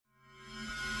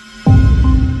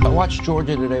watched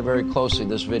Georgia today very closely,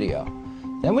 this video.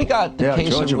 Then we got the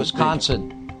case in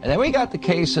Wisconsin, and then we got the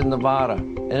case in Nevada.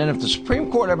 And then if the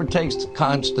Supreme Court ever takes the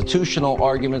constitutional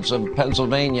arguments of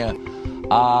Pennsylvania,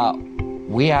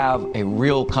 we have a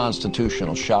real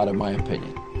constitutional shot, in my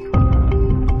opinion.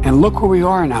 And look where we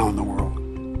are now in the world.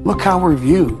 Look how we're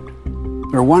viewed.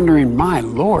 They're wondering, my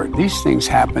Lord, these things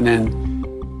happen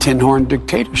in tin-horn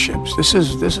dictatorships. This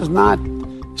is not,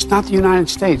 it's not the United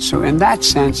States. So in that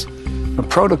sense, the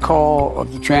protocol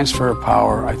of the transfer of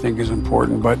power, I think, is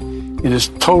important, but it is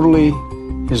totally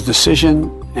his decision,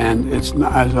 and it's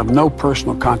of no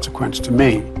personal consequence to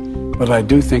me, but I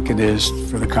do think it is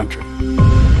for the country.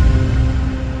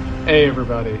 Hey,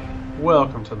 everybody.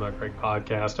 Welcome to the Nutcrack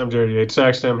Podcast. I'm Jerry H.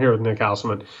 Sexton. I'm here with Nick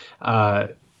Houseman.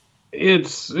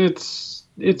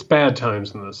 It's bad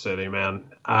times in the city, man.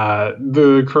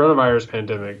 The coronavirus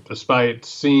pandemic, despite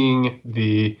seeing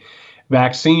the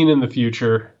vaccine in the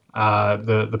future,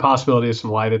 the possibility of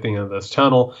some light at the end of this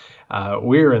tunnel,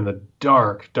 we're in the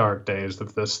dark days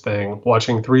of this thing,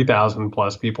 watching 3,000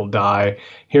 plus people die,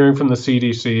 hearing from the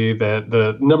CDC that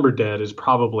the number dead is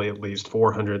probably at least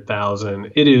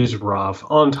 400,000. It is rough.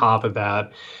 On top of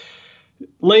that,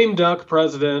 lame duck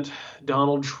president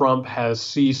Donald Trump has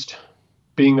ceased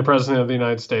being the president of the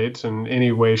United States in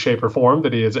any way, shape, or form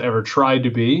that he has ever tried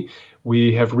to be.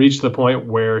 We have reached the point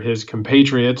where his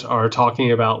compatriots are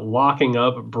talking about locking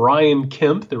up Brian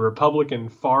Kemp, the Republican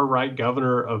far-right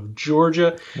governor of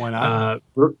Georgia. Why not?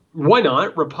 Why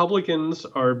not? Republicans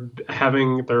are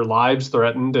having their lives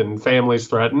threatened and families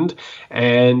threatened.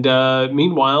 And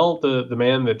meanwhile, the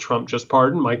man that Trump just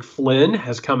pardoned, Mike Flynn,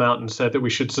 has come out and said that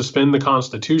we should suspend the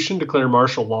Constitution, declare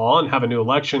martial law, and have a new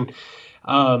election.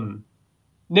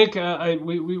 Nick,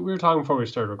 we were talking before we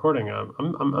started recording.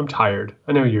 I'm tired.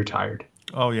 I know you're tired.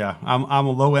 Oh yeah, I'm a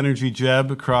low energy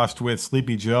Jeb crossed with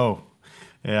Sleepy Joe.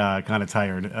 Yeah, kind of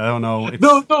tired. I don't know.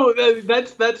 No,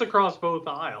 that's across both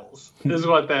aisles. Is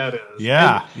what that is.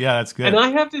 Yeah, that's good. And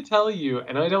I have to tell you,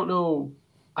 and I don't know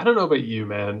about you,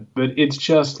 man, but it's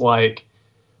just like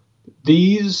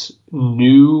these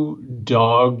new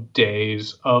dog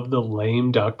days of the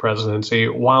lame duck presidency,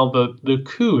 while the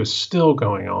coup is still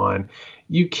going on.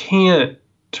 You can't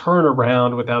turn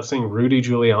around without seeing Rudy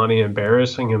Giuliani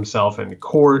embarrassing himself in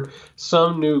court,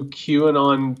 some new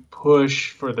QAnon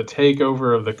push for the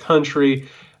takeover of the country.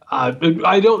 I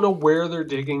don't know where they're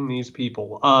digging these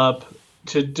people up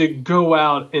to go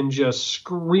out and just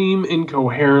scream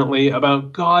incoherently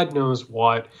about God knows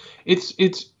what.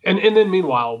 And then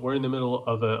meanwhile, we're in the middle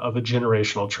of a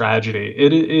generational tragedy.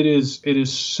 It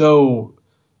is so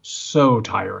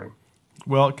tiring.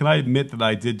 Well, can I admit that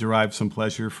I did derive some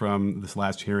pleasure from this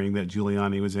last hearing that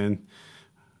Giuliani was in?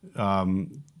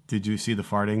 Did you see the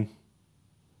farting?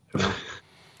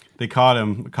 They caught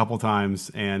him a couple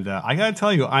times, and I got to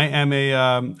tell you, I'm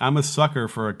a sucker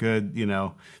for a good,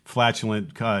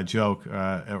 flatulent joke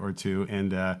or two,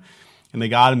 and they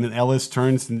got him, and Ellis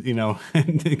turns and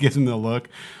and gives him the look.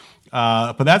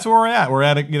 But that's where we're at. We're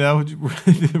at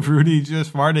Rudy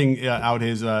just farting out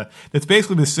his. It's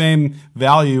basically the same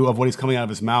value of what he's coming out of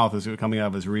his mouth as coming out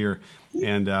of his rear,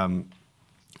 and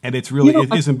it's really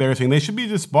it is embarrassing. They should be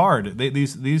disbarred.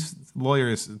 These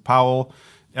lawyers, Powell,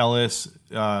 Ellis,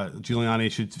 Giuliani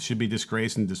should be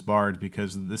disgraced and disbarred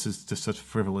because this is just such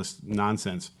frivolous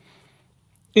nonsense.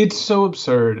 It's so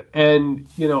absurd, and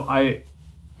I've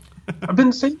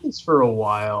been saying this for a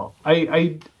while.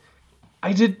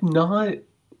 I did not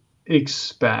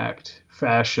expect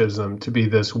fascism to be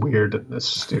this weird and this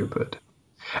stupid.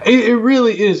 It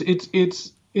really is.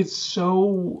 It's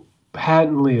so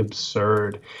patently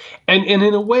absurd, and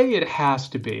in a way, it has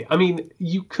to be. I mean,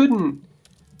 you couldn't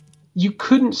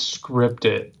script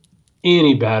it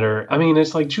any better. I mean,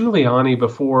 it's like Giuliani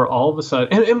before all of a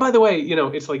sudden, and by the way,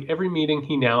 it's like every meeting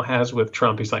he now has with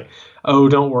Trump, he's like, "Oh,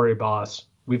 don't worry, boss.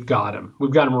 We've got him.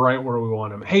 We've got him right where we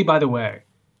want him. Hey, by the way,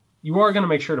 you are going to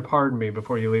make sure to pardon me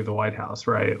before you leave the White House,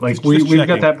 right? Like we've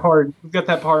got that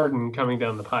pardon coming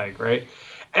down the pike, right?"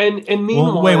 And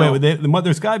meanwhile, wait.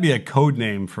 There's got to be a code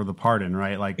name for the pardon,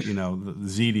 right? Like the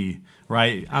ZD,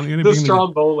 right? The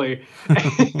Stromboli.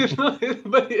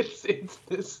 But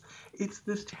it's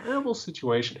this terrible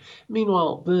situation.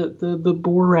 Meanwhile, the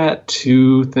Borat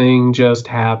 2 thing just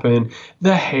happened.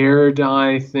 The hair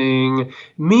dye thing.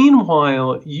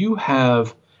 Meanwhile, you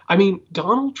have,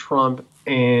 Donald Trump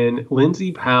and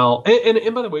Lindsey Powell,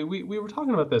 and by the way, we were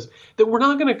talking about this, that we're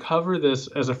not going to cover this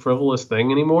as a frivolous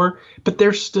thing anymore, but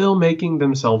they're still making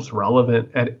themselves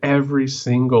relevant at every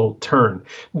single turn.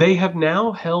 They have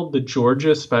now held the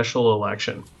Georgia special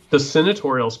election, the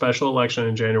senatorial special election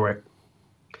in January.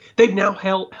 They've now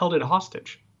held it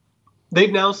hostage.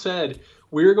 They've now said,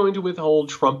 we're going to withhold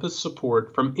Trumpist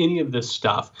support from any of this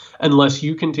stuff unless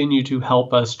you continue to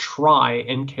help us try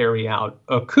and carry out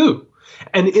a coup.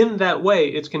 And in that way,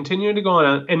 it's continuing to go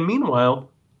on. And meanwhile,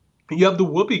 you have the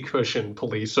whoopee cushion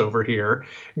police over here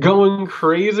going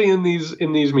crazy in these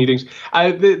meetings.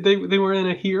 They were in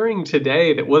a hearing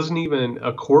today that wasn't even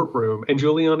a courtroom, and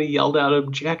Giuliani yelled out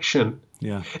objection.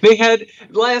 Yeah.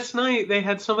 Last night they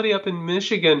had somebody up in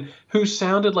Michigan who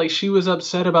sounded like she was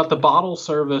upset about the bottle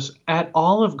service at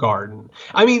Olive Garden.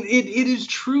 I mean, it is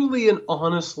truly and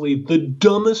honestly the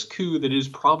dumbest coup that has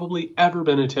probably ever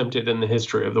been attempted in the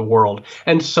history of the world.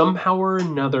 And somehow or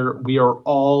another, we are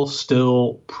all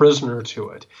still prisoner to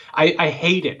it. I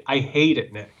hate it. I hate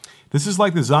it, Nick. This is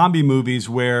like the zombie movies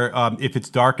where if it's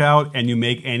dark out and you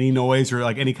make any noise or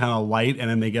like any kind of light, and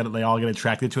then they all get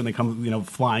attracted to it and they come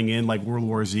flying in like World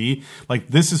War Z. Like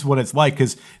this is what it's like,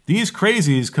 because these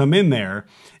crazies come in there,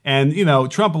 and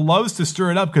Trump loves to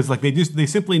stir it up because like they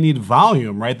simply need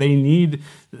volume, right? They need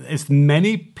as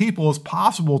many people as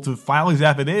possible to file these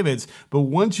affidavits. But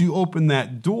once you open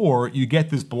that door, you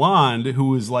get this blonde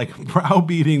who is like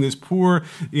browbeating this poor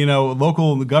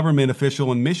local government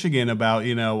official in Michigan about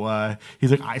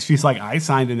she's like, I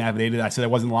signed an affidavit. I said I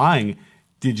wasn't lying.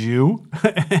 Did you?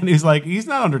 And he's like, he's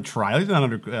not under trial. He's not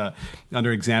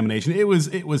under examination. It was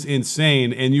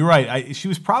insane. And you're right. She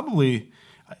was probably,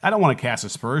 I don't want to cast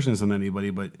aspersions on anybody,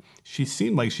 but she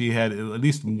seemed like she had at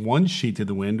least one sheet to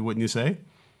the wind, wouldn't you say?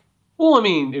 Well, I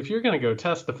mean, if you're going to go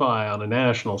testify on a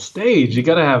national stage, you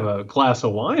got to have a glass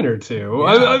of wine or two.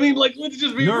 Yeah. I mean, like, let's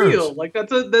just be real. Like,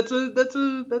 that's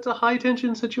a high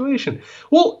tension situation.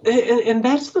 Well, and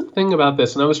that's the thing about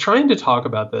this. And I was trying to talk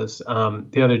about this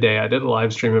the other day. I did a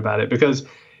live stream about it because,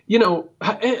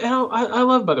 I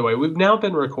love, by the way, we've now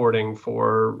been recording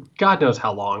for God knows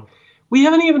how long. We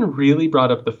haven't even really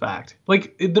brought up the fact,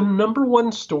 like the number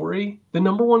one story, the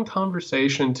number one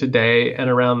conversation today and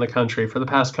around the country for the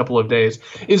past couple of days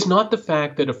is not the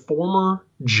fact that a former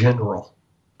general,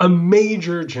 a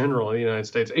major general in the United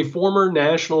States, a former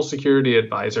national security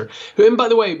advisor, who, and by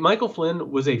the way, Michael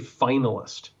Flynn was a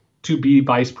finalist to be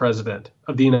vice president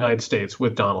of the United States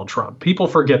with Donald Trump. People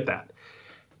forget that.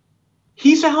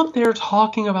 He's out there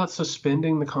talking about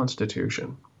suspending the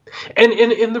Constitution.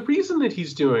 And the reason that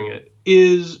he's doing it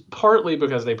is partly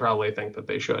because they probably think that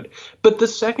they should. But the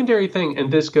secondary thing, and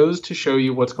this goes to show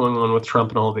you what's going on with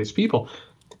Trump and all of these people,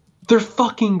 they're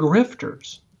fucking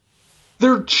grifters.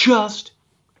 They're just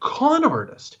con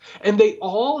artists. And they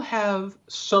all have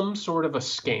some sort of a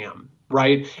scam,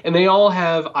 right? And they all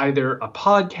have either a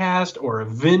podcast or a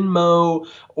Venmo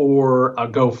or a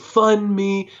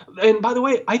GoFundMe. And by the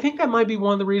way, I think that might be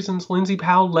one of the reasons Lindsey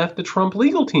Powell left the Trump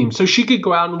legal team, so she could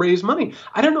go out and raise money.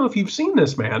 I don't know if you've seen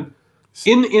this, man.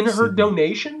 In her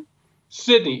donation,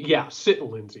 Sidney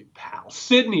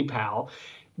Powell.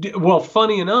 Well,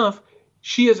 funny enough,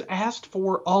 she has asked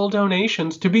for all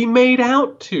donations to be made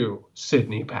out to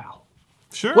Sidney Powell.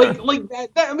 Sure. Like that.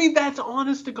 I mean, that's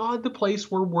honest to God the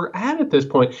place where we're at this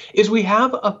point is we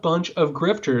have a bunch of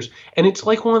grifters, and it's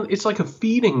like a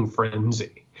feeding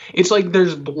frenzy. It's like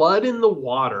there's blood in the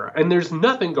water and there's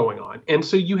nothing going on. And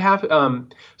so you have, Powell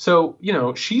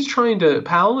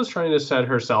is trying to set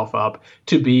herself up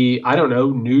to be, I don't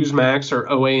know, Newsmax or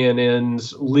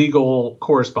OANN's legal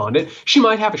correspondent. She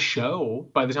might have a show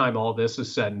by the time all this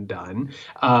is said and done.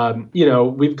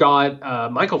 We've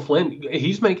got Michael Flynn.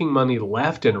 He's making money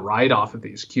left and right off of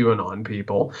these QAnon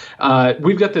people.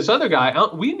 We've got this other guy.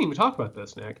 We didn't even talk about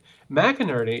this, Nick.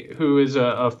 McInerney, who is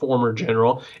a former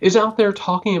general, is out there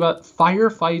talking about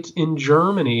firefights in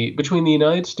Germany between the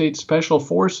United States Special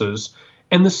Forces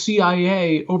and the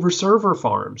CIA over server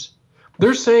farms.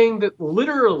 They're saying that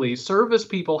literally service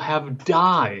people have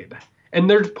died, and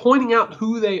they're pointing out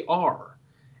who they are.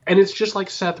 And it's just like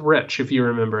Seth Rich, if you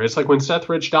remember. It's like when Seth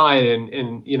Rich died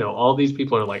and all these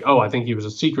people are like, oh, I think he was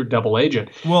a secret double agent.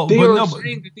 Well, they are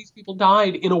saying that these people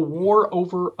died in a war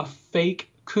over a fake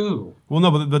coup. Well,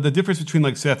 no, but the difference between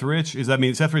like Seth Rich is,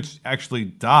 Seth Rich actually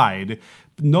died.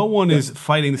 No one is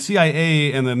fighting. The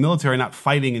CIA and the military are not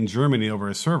fighting in Germany over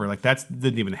a server. Like that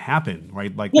didn't even happen,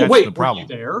 right? Like that's the problem.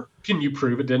 Were you there? Can you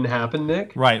prove it didn't happen,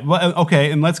 Nick? Right. Well,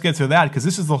 okay, and let's get to that because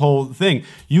this is the whole thing.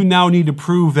 You now need to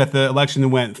prove that the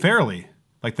election went fairly.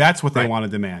 Like that's what they want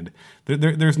to demand.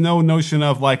 There's no notion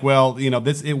of like, well,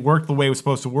 it worked the way it was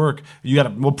supposed to work.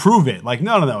 We'll prove it. Like,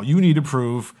 no. You need to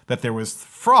prove that there was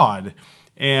fraud.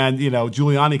 And,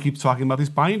 Giuliani keeps talking about these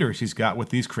binders he's got with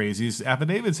these crazy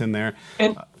affidavits in there.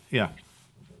 And yeah.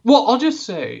 Well, I'll just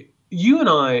say, you and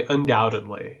I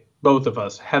undoubtedly both of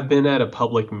us, have been at a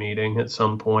public meeting at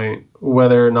some point,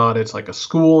 whether or not it's like a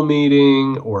school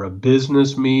meeting or a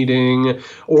business meeting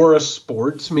or a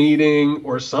sports meeting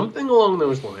or something along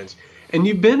those lines. And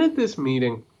you've been at this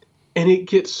meeting and it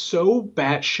gets so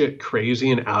batshit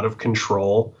crazy and out of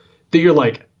control that you're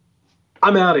like,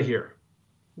 I'm out of here.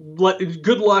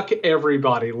 Good luck,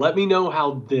 everybody. Let me know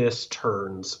how this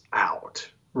turns out,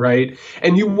 right?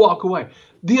 And you walk away.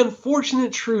 The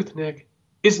unfortunate truth, Nick,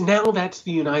 is now that's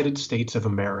the United States of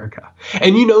America.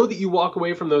 And you know that you walk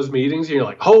away from those meetings and you're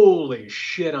like, holy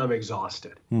shit, I'm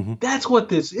exhausted. Mm-hmm. That's what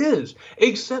this is,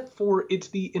 except for it's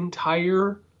the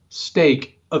entire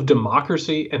stake of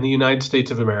democracy and the United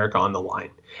States of America on the line.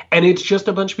 And it's just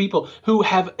a bunch of people who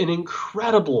have an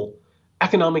incredible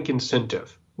economic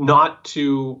incentive not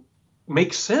to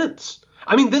make sense.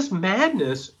 I mean, this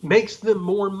madness makes them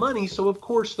more money, so of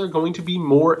course they're going to be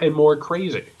more and more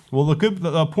crazy. Well,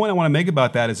 the point I want to make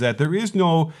about that is that there is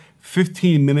no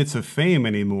 15 minutes of fame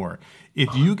anymore.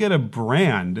 If you get a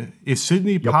brand, if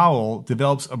Sidney Powell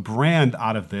develops a brand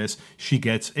out of this, she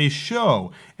gets a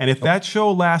show. And if that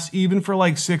show lasts even for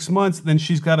like 6 months, then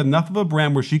she's got enough of a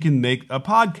brand where she can make a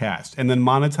podcast and then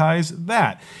monetize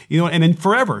that. And then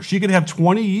forever. She could have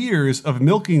 20 years of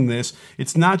milking this.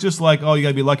 It's not just like, oh, you got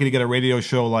to be lucky to get a radio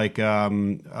show like,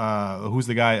 who's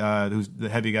the guy, who's the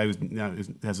heavy guy who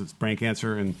has brain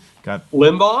cancer and got...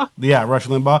 Limbaugh? Yeah, Rush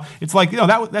Limbaugh. It's like,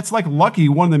 that's like lucky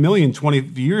 1 in a million 20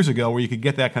 years ago where you could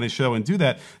get that kind of show and do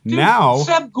that. Dude, now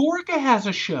Seb Gorka has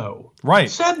a show.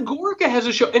 Right. Seb Gorka has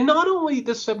a show. And not only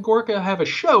does Seb Gorka have a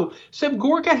show, Seb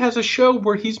Gorka has a show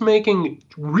where he's making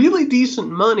really decent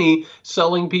money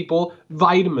selling people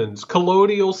vitamins,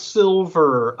 colloidal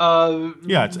silver,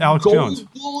 it's Alex gold Jones.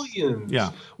 Bullions,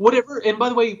 yeah. Whatever. And by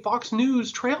the way, Fox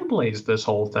News trailblazed this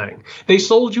whole thing. They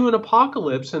sold you an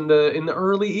apocalypse in the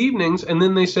early evenings, and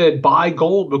then they said buy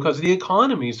gold because the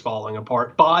economy's falling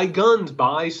apart, buy guns,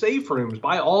 buy safe rooms,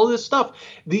 buy all this stuff.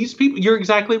 These people, you're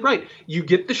exactly right. You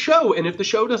get the show, and if the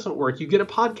show doesn't work, you get a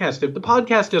podcast. If the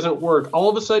podcast doesn't work, all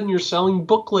of a sudden you're selling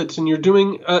booklets and you're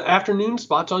doing afternoon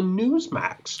spots on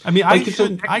Newsmax. I mean, I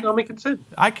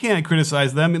can't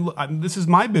criticize them. I mean, look, this is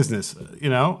my business.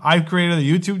 I've created a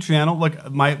YouTube channel.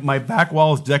 Look, my back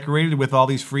wall is decorated with all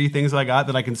these free things I got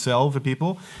that I can sell for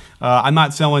people. I'm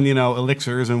not selling,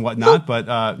 elixirs and whatnot, but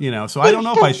so I don't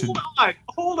know if I should.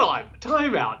 Hold on,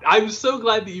 time out. I'm so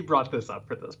glad that you brought this up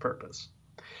for this purpose.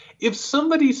 If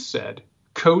somebody said,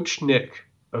 Coach Nick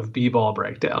of B-Ball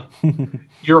Breakdown,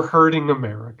 you're hurting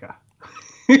America.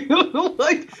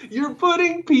 Like, you're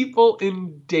putting people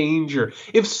in danger.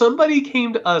 If somebody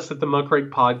came to us at the Muckrake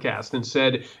podcast and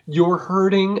said, you're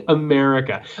hurting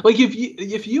America. Like, if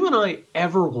you and I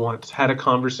ever once had a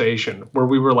conversation where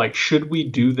we were like, should we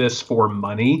do this for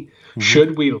money? Mm-hmm.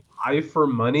 Should we lie for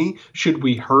money? Should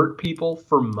we hurt people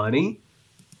for money?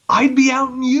 I'd be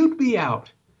out and you'd be out.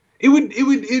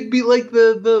 It'd be like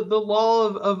the law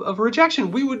of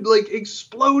rejection. We would like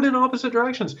explode in opposite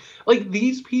directions. Like,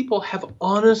 these people have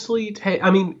honestly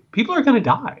people are going to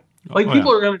die. Like,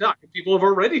 people are going to die. People have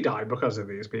already died because of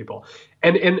these people.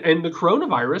 And the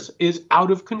coronavirus is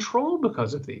out of control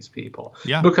because of these people.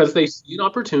 Yeah. Because they see an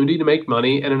opportunity to make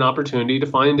money and an opportunity to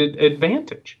find an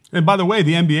advantage. And by the way,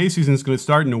 the NBA season is going to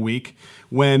start in a week.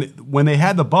 When they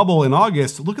had the bubble in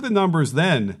August, look at the numbers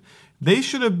then. They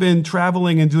should have been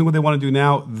traveling and doing what they want to do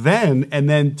now then, and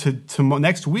then to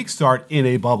next week start in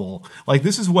a bubble. Like,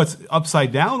 this is what's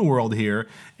upside down world here,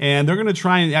 and they're going to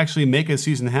try and actually make a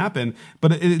season happen.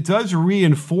 But it does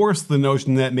reinforce the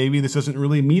notion that maybe this doesn't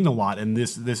really mean a lot, and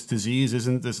this disease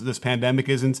isn't, this pandemic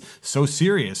isn't so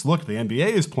serious. Look, the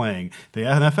NBA is playing, the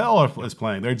NFL is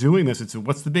playing, they're doing this.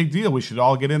 What's the big deal? We should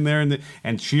all get in there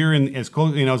and cheer and as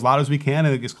close, as loud as we can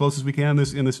and as close as we can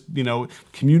in this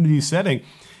community setting.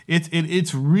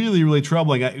 It's really, really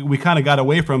troubling. We kind of got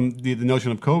away from the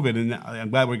notion of COVID, and I'm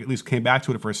glad we at least came back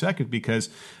to it for a second, because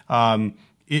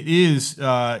it's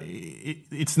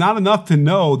not enough to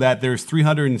know that there's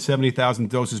 370,000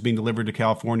 doses being delivered to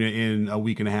California in a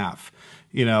week and a half.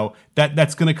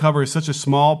 That's going to cover such a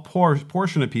small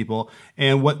portion of people.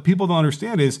 And what people don't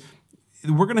understand is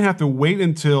we're going to have to wait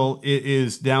until it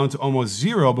is down to almost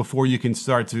zero before you can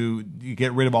start to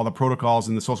get rid of all the protocols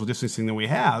and the social distancing that we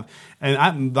have.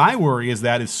 And my worry is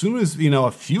that as soon as a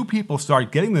few people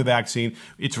start getting the vaccine,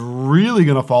 it's really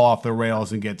going to fall off the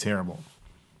rails and get terrible.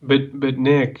 But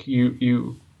Nick,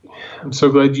 I'm so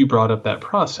glad you brought up that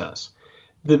process.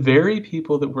 The very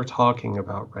people that we're talking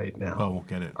about right now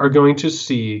are going to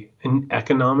see an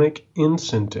economic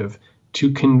incentive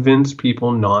to convince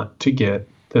people not to get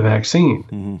the vaccine.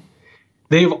 Mm-hmm.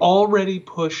 They've already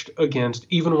pushed against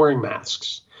even wearing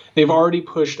masks. They've already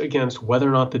pushed against whether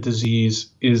or not the disease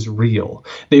is real.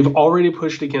 They've already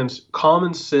pushed against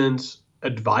common sense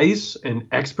advice and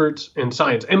experts in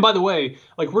science. And by the way,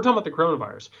 like, we're talking about the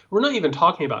coronavirus. We're not even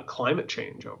talking about climate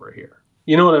change over here.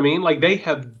 You know what I mean? Like, they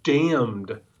have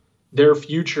damned their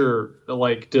future,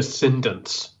 like,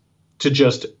 descendants to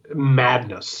just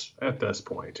madness at this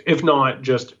point, if not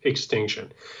just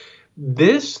extinction.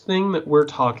 This thing that we're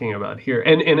talking about here,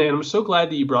 and I'm so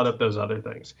glad that you brought up those other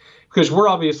things, because we're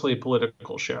obviously a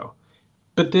political show,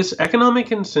 but this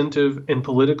economic incentive and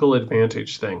political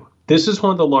advantage thing, this is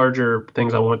one of the larger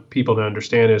things I want people to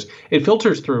understand, is it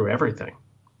filters through everything.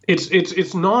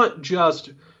 It's not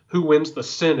just who wins the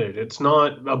Senate. It's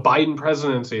not a Biden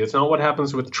presidency. It's not what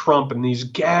happens with Trump and these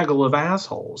gaggle of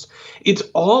assholes. It's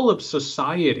all of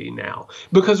society now,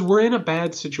 because we're in a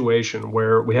bad situation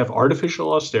where we have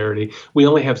artificial austerity. We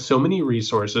only have so many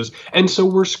resources. And so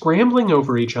we're scrambling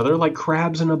over each other like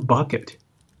crabs in a bucket.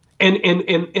 And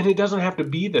it doesn't have to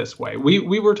be this way.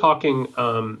 We were talking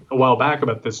a while back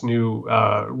about this new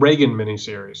Reagan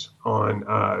miniseries on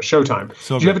Showtime.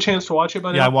 So Did you have a chance to watch it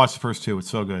by now? Yeah, I watched the first two. It's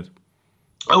so good.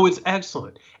 Oh, it's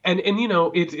excellent. And you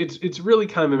know, it's really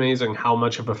kind of amazing how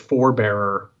much of a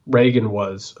forebearer Reagan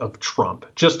was of Trump.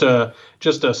 Just a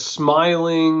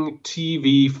smiling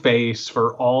TV face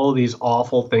for all these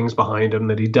awful things behind him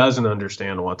that he doesn't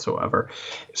understand whatsoever.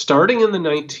 Starting in the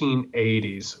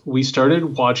 1980s, we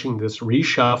started watching this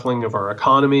reshuffling of our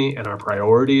economy and our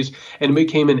priorities, and it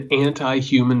became an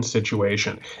anti-human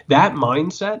situation. That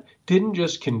mindset didn't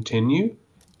just continue,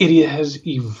 it has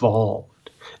evolved.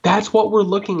 That's what we're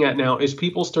looking at now, is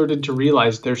people started to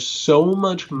realize there's so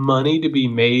much money to be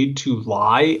made to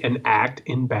lie and act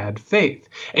in bad faith.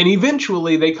 And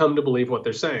eventually they come to believe what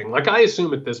they're saying. Like, I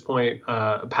assume at this point,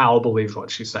 Powell believes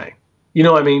what she's saying. You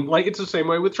know what I mean? Like, it's the same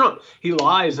way with Trump. He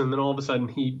lies and then all of a sudden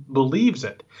he believes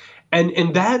it.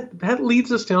 And that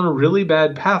leads us down a really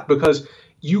bad path, because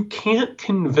you can't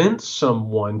convince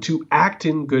someone to act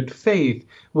in good faith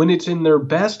when it's in their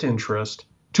best interest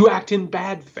to act in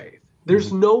bad faith.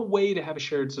 There's no way to have a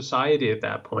shared society at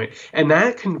that point. And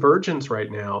that convergence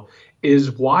right now is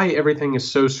why everything is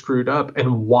so screwed up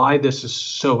and why this is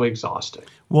so exhausting.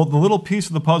 Well, the little piece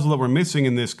of the puzzle that we're missing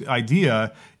in this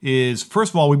idea is,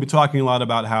 first of all, we've been talking a lot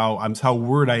about how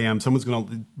worried I am. Someone's going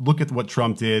to look at what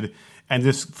Trump did and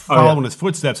just follow in his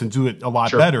footsteps and do it a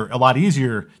lot better, a lot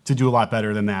easier to do a lot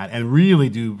better than that, and really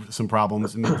do some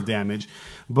problems and damage.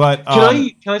 But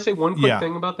can I say one quick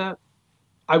thing about that?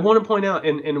 I want to point out,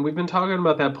 and we've been talking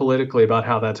about that politically, about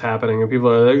how that's happening, and people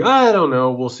are like, I don't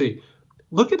know, we'll see.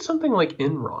 Look at something like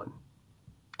Enron.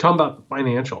 Talking about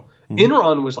financial.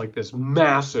 Enron was like this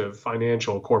massive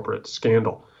financial corporate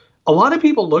scandal. A lot of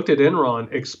people looked at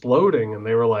Enron exploding, and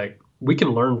they were like, we can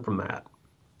learn from that.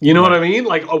 You know what I mean?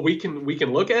 Like, oh, we can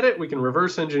look at it, we can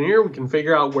reverse engineer, we can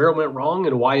figure out where it went wrong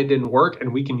and why it didn't work,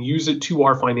 and we can use it to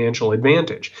our financial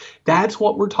advantage. That's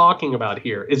what we're talking about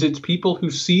here, is it's people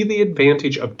who see the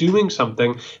advantage of doing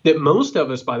something that most of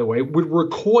us, by the way, would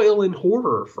recoil in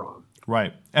horror from.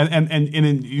 Right.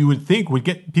 And you would think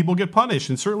people get punished.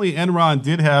 And certainly Enron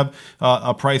did have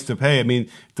a price to pay. I mean,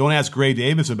 don't ask Gray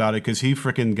Davis about it, because he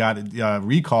freaking got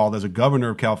recalled as a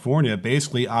governor of California,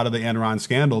 basically out of the Enron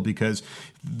scandal, because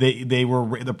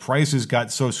the prices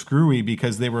got so screwy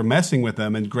because they were messing with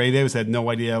them. And Gray Davis had no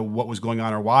idea what was going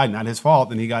on or why. Not his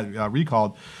fault. And he got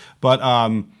recalled. But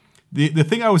the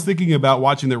thing I was thinking about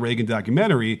watching the Reagan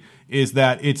documentary is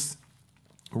that it's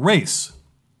race.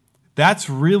 That's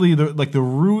really the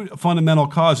root fundamental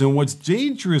cause. And what's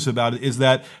dangerous about it is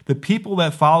that the people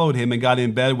that followed him and got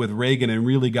in bed with Reagan and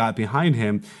really got behind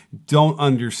him don't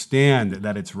understand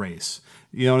that it's race.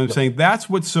 You know what I'm saying? That's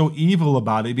what's so evil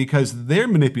about it, because they're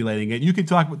manipulating it. You can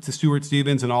talk to Stuart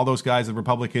Stevens and all those guys, the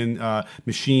Republican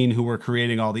machine who were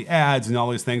creating all the ads and all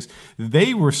these things.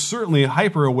 They were certainly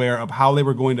hyper aware of how they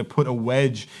were going to put a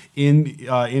wedge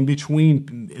in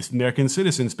between American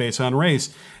citizens based on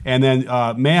race. And then,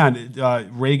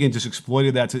 Reagan just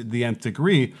exploited that to the nth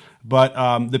degree.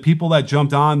 But the people that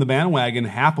jumped on the bandwagon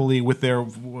happily with their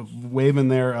waving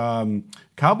their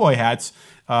cowboy hats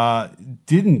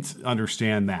didn't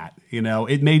understand that. You know,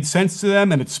 it made sense to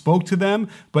them and it spoke to them,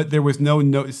 but there was no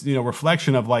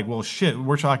reflection of like, well, shit,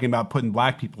 we're talking about putting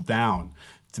black people down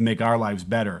to make our lives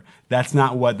better. That's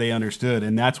not what they understood,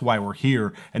 and that's why we're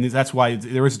here. And that's why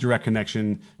there is a direct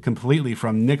connection completely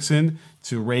from Nixon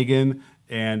to Reagan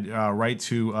and right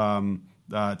to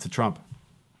Trump.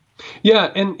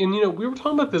 Yeah, and we were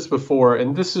talking about this before,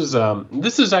 and this is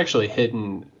actually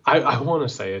hidden. I want to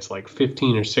say it's like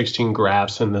 15 or 16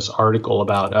 graphs in this article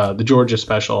about the Georgia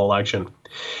special election,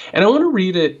 and I want to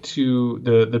read it to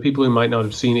the people who might not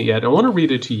have seen it yet. I want to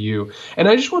read it to you, and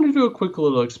I just want to do a quick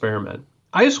little experiment.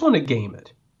 I just want to game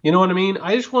it. You know what I mean?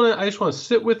 I just want to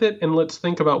sit with it and let's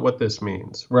think about what this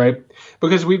means, right?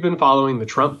 Because we've been following the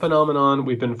Trump phenomenon,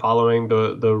 we've been following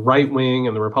the right wing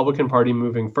and the Republican Party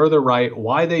moving further right,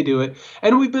 why they do it,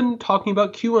 and we've been talking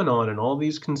about QAnon and all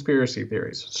these conspiracy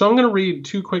theories. So I'm going to read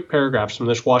 2 quick paragraphs from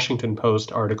this Washington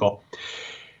Post article.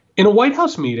 In a White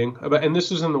House meeting, and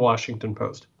this is in the Washington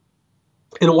Post.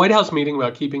 In a White House meeting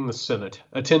about keeping the Senate,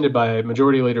 attended by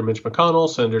Majority Leader Mitch McConnell,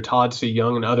 Senator Todd C.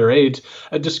 Young, and other aides,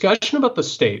 a discussion about the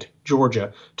state,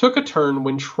 Georgia, took a turn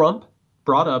when Trump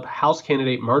brought up House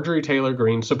candidate Marjorie Taylor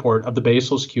Greene's support of the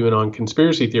baseless QAnon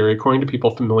conspiracy theory, according to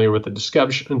people familiar with the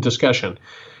discussion.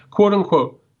 Quote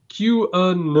unquote,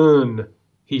 QAnon,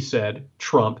 he said,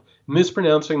 Trump,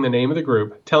 mispronouncing the name of the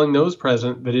group, telling those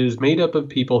present that it is made up of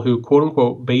people who, quote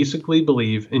unquote, basically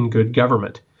believe in good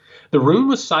government. The room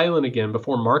was silent again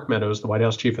before Mark Meadows, the White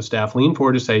House chief of staff, leaned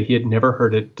forward to say he had never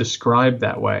heard it described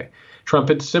that way. Trump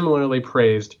had similarly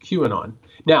praised QAnon.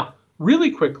 Now,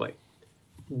 really quickly,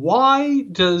 why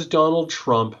does Donald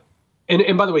Trump,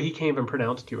 and by the way, he can't even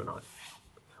pronounce QAnon.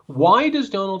 Why does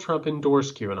Donald Trump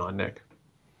endorse QAnon, Nick?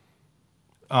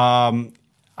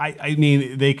 I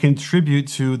mean, they contribute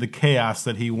to the chaos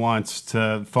that he wants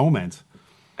to foment.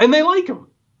 And they like him.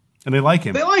 And they like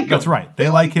him. They like him. That's right. They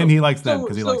like him. He likes them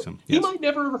because he likes him. Yes. He might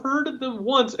never have heard of them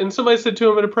once. And somebody said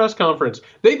to him at a press conference,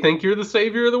 they think you're the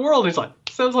savior of the world. And he's like,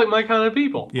 sounds like my kind of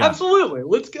people. Yeah. Absolutely.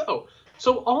 Let's go.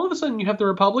 So all of a sudden you have the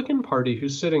Republican Party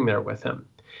who's sitting there with him.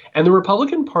 And the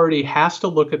Republican Party has to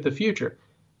look at the future.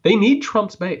 They need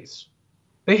Trump's base.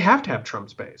 They have to have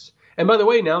Trump's base. And by the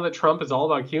way, now that Trump is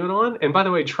all about QAnon, and by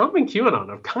the way, Trump and QAnon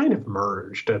have kind of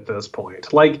merged at this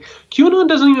point. Like, QAnon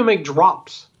doesn't even make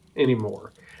drops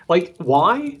anymore. Like,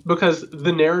 why? Because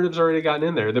the narrative's already gotten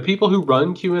in there. The people who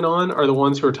run QAnon are the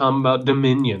ones who are talking about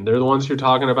Dominion. They're the ones who are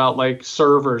talking about, like,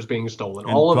 servers being stolen,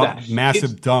 and all of that.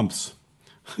 Massive dumps.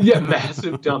 Yeah,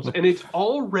 massive dumps. And it's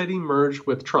already merged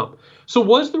with Trump. So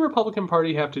what does the Republican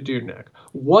Party have to do, Nick?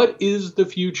 What is the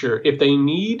future if they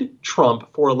need Trump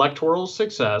for electoral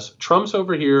success? Trump's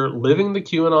over here living the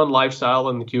QAnon lifestyle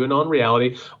and the QAnon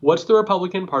reality. What's the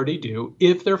Republican Party do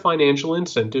if their financial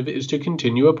incentive is to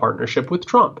continue a partnership with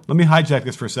Trump? Let me hijack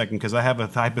this for a second because I have a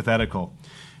hypothetical.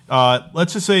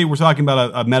 Let's just say we're talking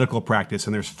about a medical practice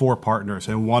and there's 4 partners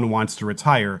and one wants to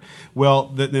retire. Well,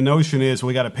 the notion is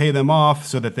we got to pay them off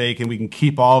so that we can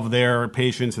keep all of their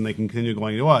patients and they can continue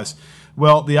going to us.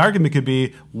 Well, the argument could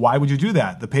be, why would you do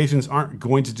that? The patients aren't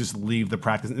going to just leave the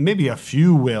practice. And maybe a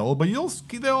few will, but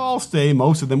they'll all stay.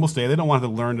 Most of them will stay. They don't want to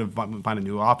learn to find a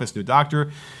new office, new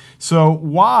doctor. So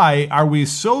why are we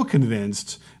so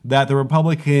convinced that the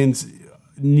Republicans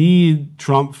need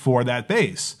Trump for that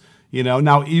base? You know,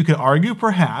 now you could argue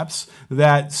perhaps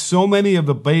that so many of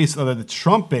the base, or the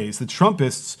Trump base, the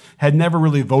Trumpists had never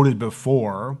really voted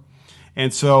before.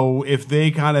 And so if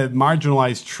they kind of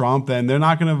marginalize Trump, then they're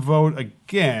not going to vote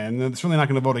again. They're certainly not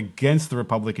going to vote against the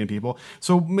Republican people.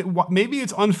 So maybe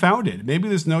it's unfounded. Maybe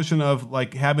this notion of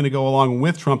like having to go along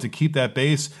with Trump to keep that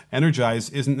base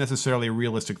energized isn't necessarily a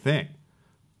realistic thing.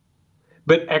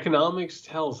 But economics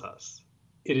tells us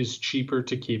it is cheaper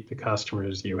to keep the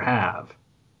customers you have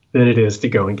than it is to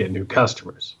go and get new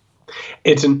customers.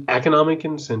 It's an economic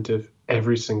incentive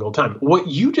every single time. What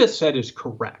you just said is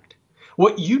correct.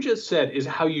 What you just said is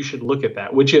how you should look at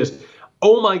that, which is,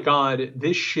 oh my God,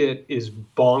 this shit is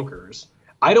bonkers.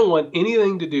 I don't want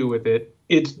anything to do with it.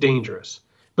 It's dangerous.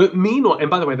 But meanwhile, and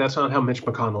by the way, that's not how Mitch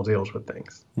McConnell deals with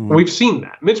things. We've seen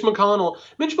that. Mitch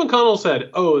McConnell said,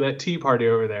 oh, that Tea Party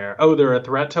over there. Oh, they're a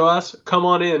threat to us? Come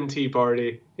on in, Tea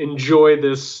Party. Enjoy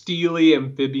this steely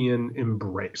amphibian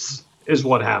embrace, is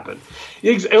what happened.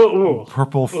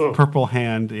 Purple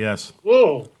hand, yes.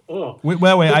 By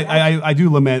the way, I do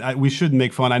lament. We shouldn't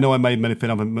make fun. I know I might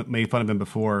have made fun of him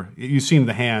before. You've seen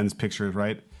the hands pictures,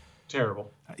 right? Terrible.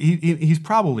 He's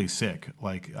probably sick.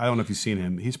 Like, I don't know if you've seen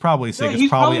him. He's probably sick. No, he's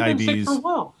probably been sick for a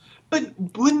while. But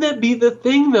wouldn't that be the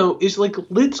thing, though, is like,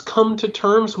 let's come to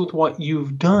terms with what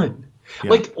you've done.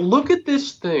 Yeah. Like, look at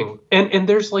this thing. And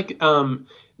there's like,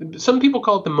 some people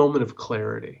call it the moment of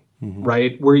clarity,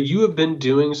 right? Where you have been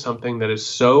doing something that is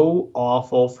so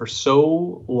awful for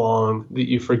so long that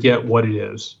you forget what it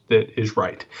is that is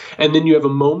right. And then you have a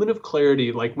moment of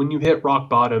clarity, like when you hit rock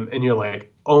bottom and you're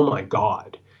like, oh my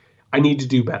God, I need to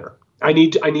do better. I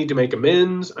need to make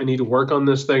amends. I need to work on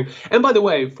this thing. And by the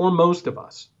way, for most of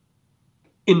us,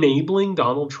 enabling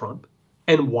Donald Trump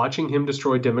and watching him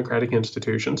destroy democratic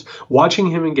institutions, watching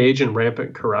him engage in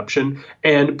rampant corruption,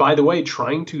 and, by the way,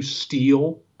 trying to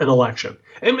steal an election.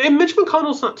 And Mitch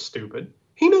McConnell's not stupid.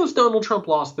 He knows Donald Trump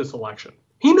lost this election.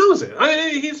 He knows it.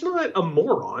 He's not a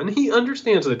moron. He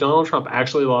understands that Donald Trump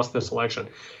actually lost this election.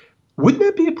 Wouldn't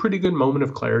that be a pretty good moment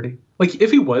of clarity? Like,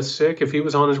 if he was sick, if he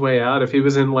was on his way out, if he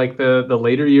was in like the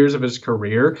later years of his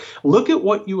career, look at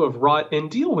what you have wrought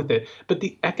and deal with it. But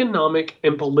the economic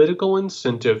and political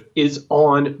incentive is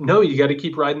on, no, you got to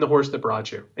keep riding the horse that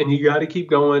brought you, and you got to keep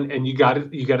going, and you got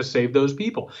to save those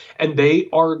people. And they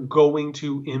are going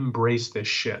to embrace this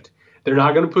shit. They're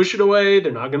not going to push it away.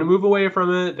 They're not going to move away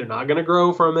from it. They're not going to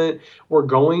grow from it. We're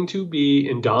going to be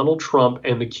in Donald Trump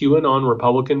and the QAnon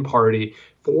Republican Party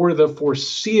for the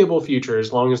foreseeable future,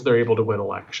 as long as they're able to win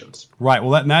elections. Right.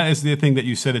 Well, that is the thing that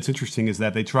you said. It's interesting is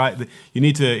that they try. You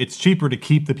need to. It's cheaper to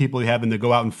keep the people you have than to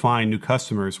go out and find new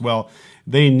customers. Well,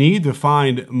 they need to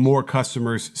find more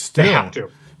customers still. They have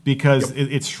to. Because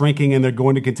it's shrinking, and they're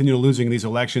going to continue losing these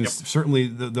elections. Certainly,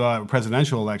 the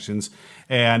presidential elections,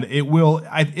 and it will.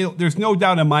 There's no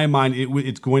doubt in my mind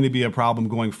it's going to be a problem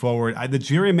going forward. The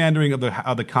gerrymandering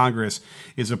of the Congress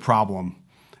is a problem.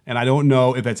 And I don't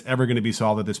know if that's ever going to be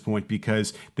solved at this point,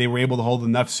 because they were able to hold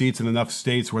enough seats in enough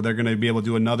states where they're going to be able to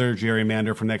do another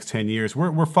gerrymander for the next 10 years.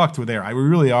 We're fucked with there. We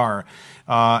really are.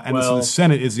 So the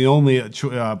Senate is the only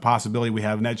possibility we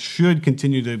have, and that should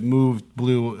continue to move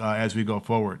blue as we go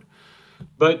forward.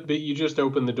 But you just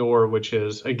opened the door, which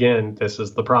is, again, this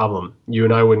is the problem. You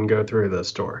and I wouldn't go through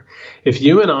this door. If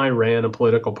you and I ran a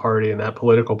political party and that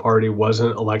political party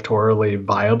wasn't electorally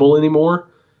viable anymore,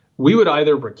 we would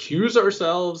either recuse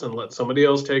ourselves and let somebody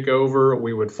else take over,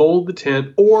 we would fold the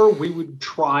tent, or we would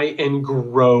try and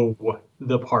grow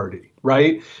the party,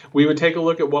 right? We would take a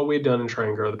look at what we had done and try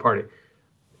and grow the party.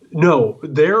 No,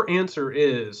 their answer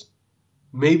is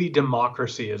maybe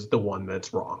democracy is the one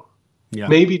that's wrong. Yeah.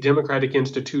 Maybe democratic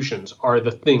institutions are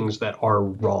the things that are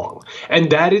wrong.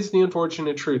 And that is the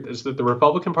unfortunate truth, is that the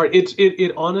Republican Party,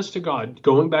 it honest to God,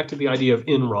 going back to the idea of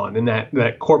Enron and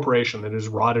that corporation that is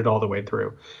rotted all the way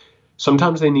through,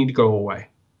 sometimes they need to go away.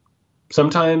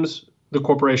 Sometimes the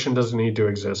corporation doesn't need to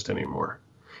exist anymore.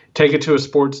 Take it to a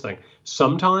sports thing.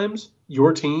 Sometimes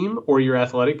your team or your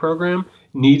athletic program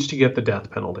needs to get the death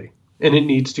penalty, and it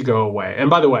needs to go away. And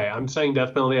by the way, I'm saying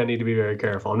death penalty, I need to be very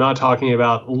careful. I'm not talking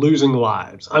about losing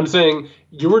lives. I'm saying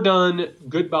you're done,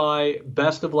 goodbye,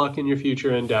 best of luck in your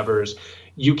future endeavors.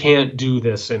 You can't do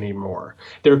this anymore.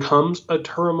 There comes a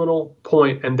terminal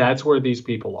point, and that's where these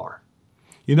people are.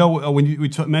 You know, when we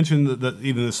mentioned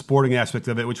even the sporting aspect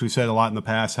of it, which we said a lot in the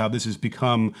past, how this has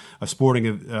become a sporting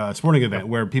event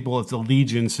where people's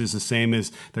allegiance is the same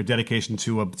as their dedication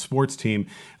to a sports team.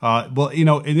 Well, you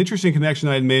know, an interesting connection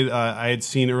I had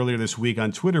seen earlier this week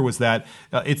on Twitter was that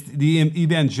it's the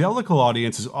evangelical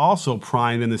audience is also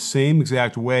primed in the same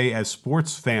exact way as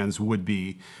sports fans would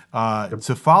be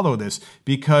to follow this,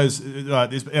 because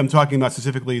I'm talking about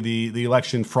specifically the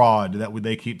election fraud that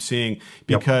they keep seeing,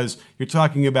 because you're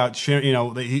talking about sharing, you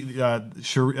know,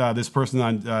 this person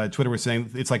on Twitter was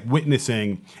saying it's like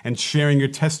witnessing and sharing your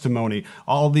testimony.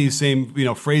 All these same, you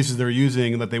know, phrases they're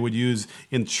using that they would use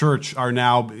in church are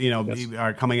now, you know,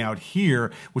 are coming out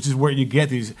here, which is where you get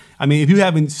these. I mean, if you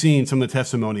haven't seen some of the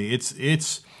testimony,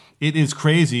 it is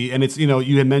crazy. And it's, you know,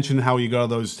 you had mentioned how you go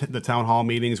to the town hall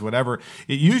meetings, whatever.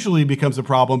 It usually becomes a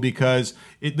problem because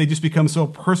they just become so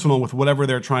personal with whatever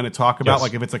they're trying to talk about. Yes.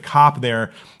 Like if it's a cop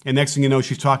there, and next thing you know,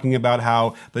 she's talking about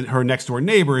how her next door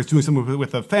neighbor is doing something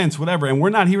with a fence, whatever. And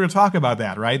we're not here to talk about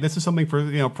that, right? This is something for,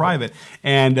 you know, private.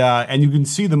 And you can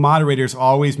see the moderators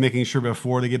always making sure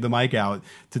before they give the mic out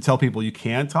to tell people you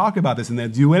can't talk about this, and they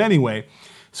do it anyway.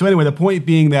 So anyway, the point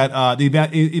being that the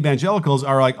evangelicals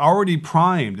are like already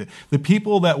primed. The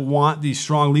people that want these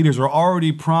strong leaders are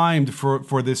already primed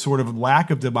for this sort of lack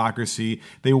of democracy.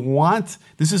 They want,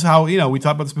 this is how, you know, we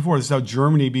talked about this before, this is how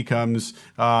Germany becomes,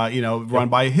 run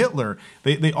by Hitler.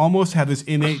 They almost have this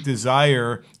innate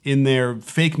desire in their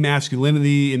fake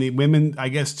masculinity, and the women, I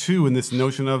guess, too, in this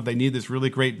notion of they need this really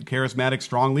great, charismatic,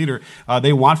 strong leader.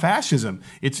 They want fascism.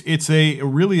 It's a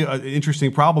really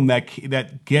interesting problem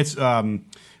that gets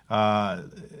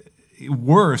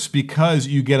worse because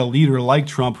you get a leader like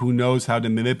Trump who knows how to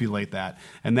manipulate that.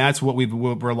 And that's what we've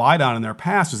relied on in our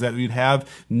past, is that we'd have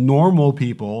normal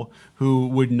people who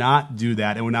would not do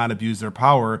that and would not abuse their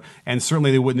power. And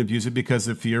certainly they wouldn't abuse it because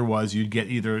the fear was you'd get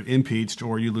either impeached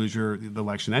or you lose the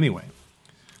election anyway.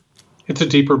 It's a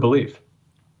deeper belief.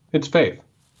 It's faith.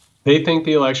 They think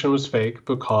the election was fake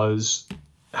because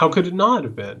how could it not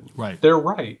have been? Right. They're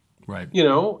right. Right. You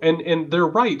know, and they're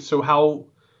right. So how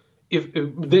if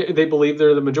they believe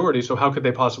they're the majority, so how could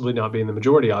they possibly not be in the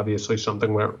majority? Obviously,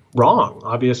 something went wrong.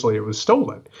 Obviously, it was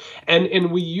stolen. And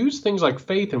we use things like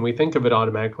faith, and we think of it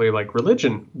automatically like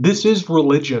religion. This is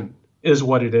religion, is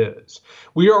what it is.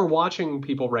 We are watching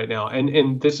people right now,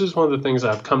 and this is one of the things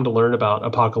I've come to learn about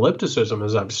apocalypticism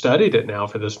as I've studied it now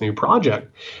for this new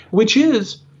project, which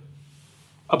is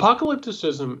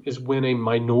apocalypticism is when a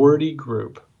minority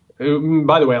group,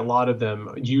 by the way, a lot of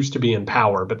them used to be in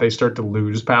power, but they start to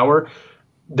lose power.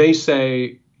 They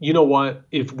say, you know what?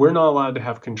 If we're not allowed to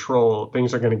have control,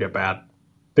 things are going to get bad.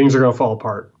 Things are going to fall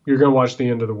apart. You're going to watch the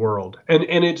end of the world. And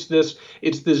it's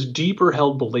this deeper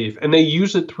held belief. And they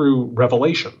use it through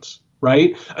revelations,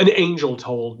 right? An angel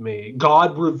told me.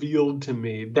 God revealed to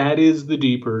me. That is the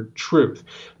deeper truth.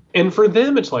 And for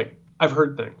them, it's like, I've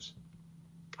heard things.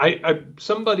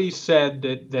 Somebody said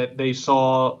that they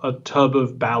saw a tub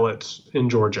of ballots in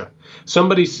Georgia.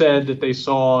 Somebody said that they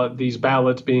saw these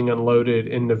ballots being unloaded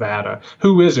in Nevada.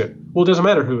 Who is it? Well, it doesn't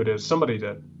matter who it is. Somebody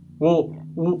did. Well,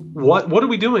 what are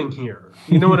we doing here?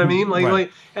 You know what I mean? Like, Right.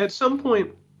 like at some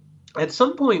point,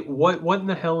 what in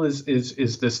the hell is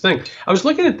this thing? I was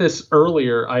looking at this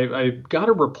earlier. I got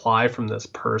a reply from this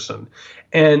person,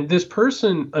 and this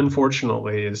person,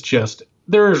 unfortunately, is just,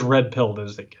 they're as red pilled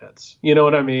as it gets. You know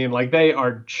what I mean? Like, they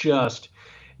are just,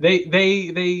 they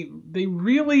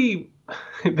really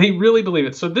they really believe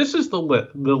it. So this is the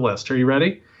list. Are you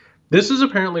ready? This is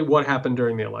apparently what happened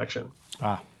during the election.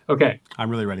 Okay. I'm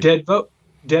really ready.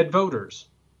 Dead voters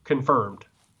confirmed.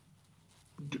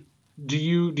 Do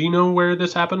you know where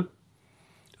this happened?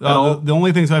 The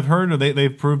only things I've heard are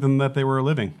they've proven that they were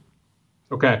living.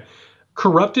 Okay.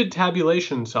 Corrupted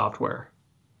tabulation software.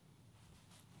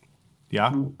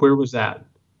 Yeah. Where was that?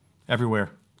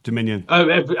 Everywhere. Dominion. Well,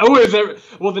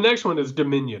 the next one is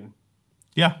Dominion.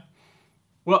 Yeah.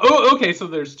 Well, okay. So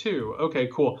there's two. Okay,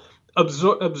 cool.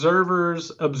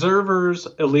 Observers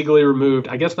illegally removed.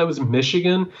 I guess that was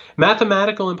Michigan.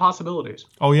 Mathematical impossibilities.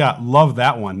 Oh, yeah. Love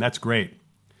that one. That's great.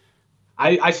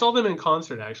 I saw them in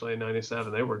concert, actually, in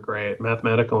 97. They were great.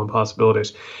 Mathematical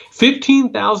impossibilities.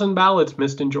 15,000 ballots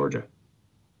missed in Georgia.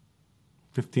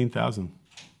 15,000.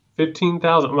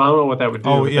 15,000. Well, I don't know what that would do.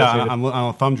 Oh, yeah. On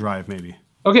a thumb drive, maybe.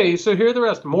 Okay, so here are the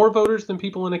rest. More voters than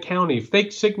people in a county.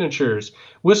 Fake signatures.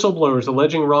 Whistleblowers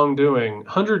alleging wrongdoing.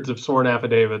 Hundreds of sworn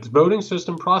affidavits. Voting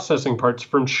system processing parts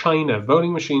from China.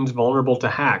 Voting machines vulnerable to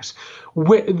hacks.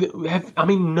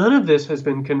 None of this has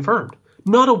been confirmed.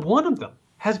 Not a one of them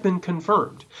has been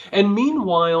confirmed. And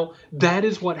meanwhile, that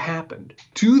is what happened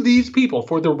to these people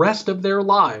for the rest of their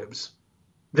lives.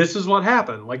 This is what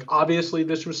happened. Like, obviously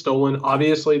this was stolen.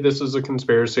 Obviously this is a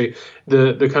conspiracy.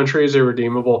 The country is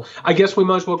irredeemable. I guess we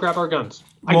might as well grab our guns.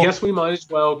 I guess we might as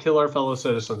well kill our fellow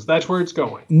citizens. That's where it's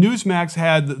going. Newsmax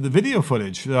had the video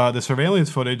footage, the surveillance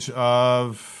footage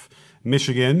of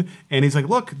Michigan, and he's like,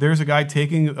 look, there's a guy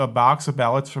taking a box of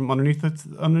ballots from underneath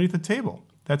the table.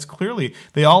 That's clearly,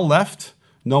 they all left.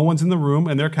 No one's in the room,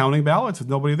 and they're counting ballots with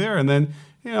nobody there. And then,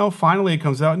 finally it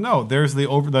comes out, no, there's the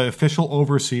official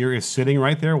overseer is sitting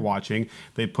right there watching.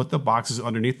 They put the boxes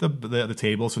underneath the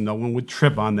table so no one would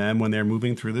trip on them when they're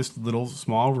moving through this little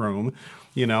small room,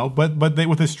 But they,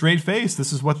 with a straight face,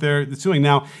 this is what they're doing.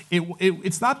 Now,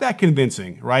 it's not that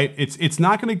convincing, right? It's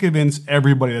not going to convince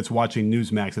everybody that's watching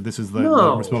Newsmax that this is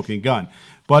the smoking gun.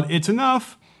 But it's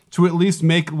enough to at least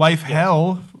make life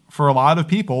hell for a lot of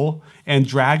people and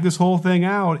drag this whole thing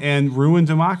out and ruin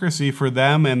democracy for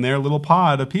them and their little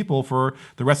pod of people for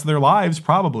the rest of their lives,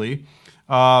 probably.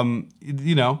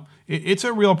 It's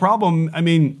a real problem. I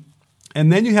mean,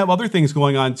 and then you have other things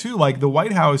going on too, like the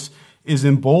White House is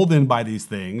emboldened by these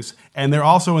things, and they're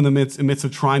also in the midst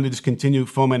of trying to just continue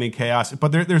fomenting chaos.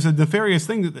 But there's a nefarious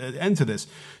end to this.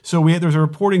 So there's a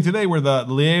reporting today where the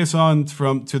liaison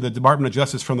to the Department of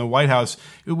Justice from the White House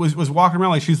was walking around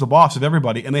like she's the boss of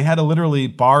everybody, and they had to literally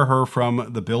bar her from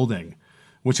the building,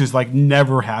 which has like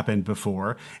never happened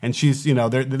before. And she's,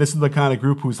 this is the kind of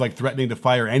group who's like threatening to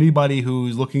fire anybody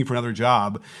who's looking for another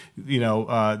job.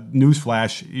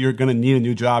 Newsflash, you're going to need a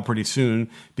new job pretty soon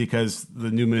because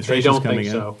the new administration is coming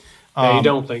in. They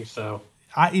don't think so.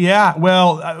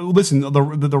 Listen,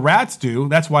 the rats do.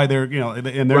 That's why they're,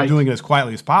 and they're doing it as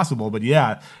quietly as possible. But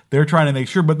yeah, they're trying to make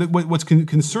sure. But what's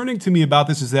concerning to me about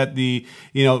this is that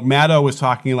Maddow was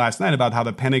talking last night about how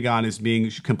the Pentagon is being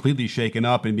completely shaken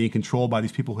up and being controlled by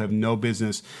these people who have no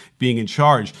business being in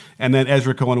charge. And then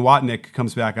Ezra Cohen-Watnick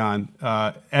comes back on.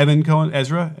 Evan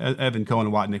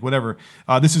Cohen-Watnick, whatever.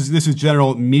 This is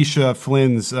General Misha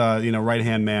Flynn's,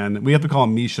 right-hand man. We have to call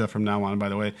him Misha from now on, by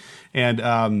the way.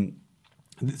 And,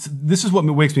 this is what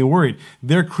makes me worried.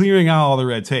 They're clearing out all the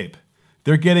red tape.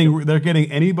 They're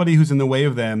getting anybody who's in the way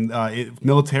of them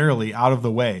militarily out of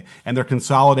the way, and they're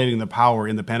consolidating the power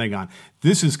in the Pentagon.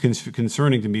 This is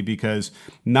concerning to me because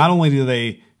not only do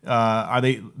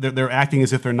they're acting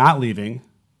as if they're not leaving,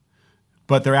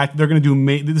 but they're going to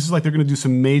do. This is like they're going to do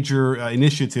some major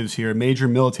initiatives here, major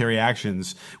military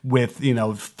actions with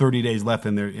 30 days left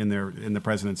in the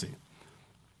presidency.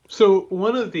 So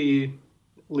one of the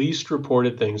least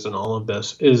reported things in all of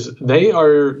this is they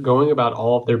are going about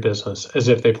all of their business as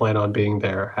if they plan on being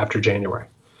there after January.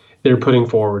 They're putting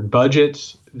forward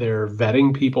budgets. They're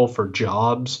vetting people for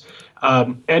jobs.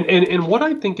 And what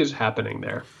I think is happening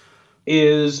there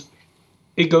is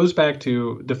it goes back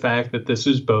to the fact that this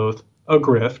is both a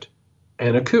grift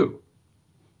and a coup.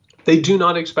 They do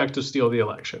not expect to steal the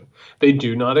election. They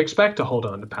do not expect to hold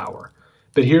on to power.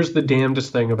 But here's the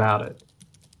damnedest thing about it.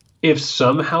 If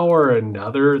somehow or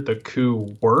another the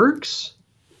coup works,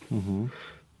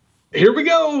 here we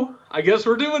go. I guess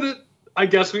we're doing it. I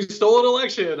guess we stole an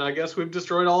election. I guess we've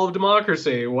destroyed all of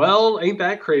democracy. Well, ain't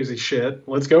that crazy shit.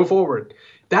 Let's go forward.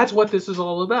 That's what this is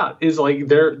all about. Is like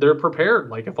they're prepared.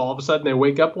 Like if all of a sudden they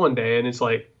wake up one day and it's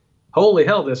like, holy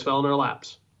hell, this fell in our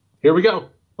laps. Here we go.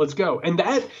 Let's go. And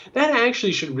that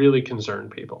actually should really concern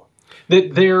people.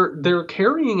 That they're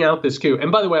carrying out this coup.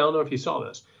 And by the way, I don't know if you saw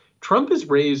this. Trump has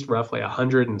raised roughly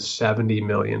 $170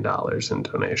 million in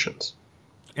donations.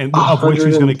 And of which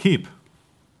he's going to keep.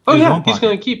 Oh, yeah, he's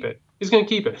going to keep it. He's going to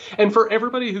keep it. And for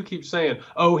everybody who keeps saying,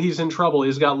 oh, he's in trouble,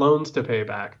 he's got loans to pay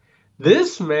back.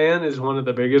 This man is one of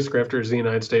the biggest grifters the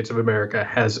United States of America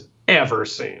has ever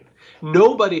seen.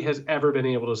 Nobody has ever been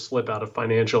able to slip out of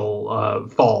financial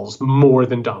falls more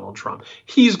than Donald Trump.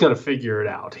 He's going to figure it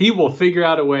out. He will figure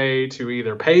out a way to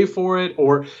either pay for it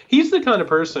or he's the kind of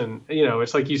person,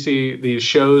 it's like you see these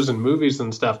shows and movies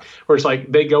and stuff where it's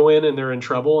like they go in and they're in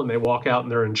trouble and they walk out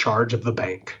and they're in charge of the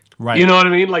bank. Right. You know what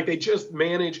I mean? Like they just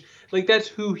manage, like that's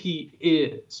who he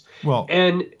is. Well,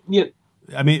 and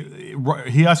I mean,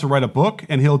 he has to write a book,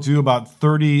 and he'll do about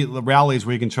 30 rallies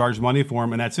where you can charge money for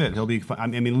him, and that's it. He'll be. I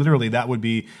mean, literally, that would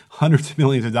be hundreds of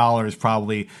millions of dollars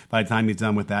probably by the time he's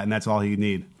done with that, and that's all he'd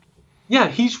need. Yeah,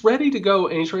 he's ready to go,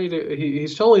 and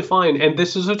he's totally fine. And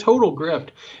this is a total grift.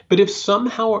 But if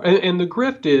somehow, and the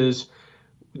grift is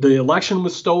the election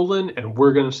was stolen, and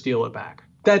we're going to steal it back.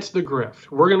 That's the grift.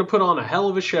 We're going to put on a hell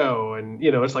of a show. And,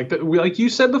 it's like, like you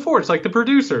said before, it's like the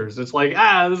producers. It's like,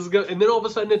 this is good. And then all of a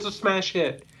sudden it's a smash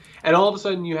hit. And all of a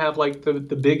sudden you have like the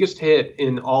biggest hit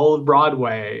in all of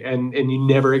Broadway and you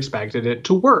never expected it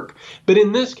to work. But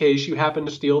in this case, you happen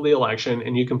to steal the election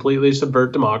and you completely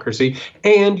subvert democracy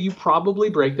and you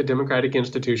probably break the democratic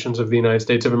institutions of the United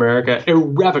States of America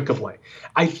irrevocably.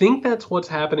 I think that's what's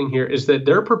happening here is that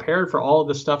they're prepared for all of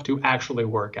this stuff to actually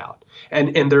work out.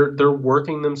 And they're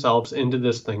working themselves into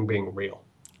this thing being real.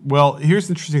 Well, here's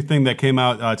an interesting thing that came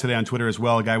out today on Twitter as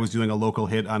well. A guy was doing a local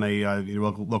hit on a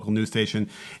local news station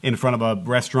in front of a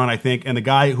restaurant, I think, and the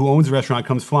guy who owns the restaurant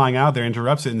comes flying out there,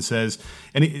 interrupts it, and says,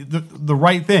 the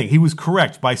right thing. He was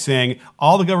correct by saying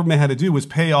all the government had to do was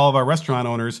pay all of our restaurant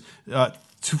owners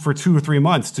for 2 or 3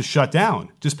 months to shut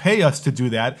down. Just pay us to do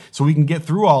that so we can get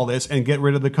through all this and get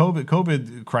rid of the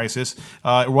COVID crisis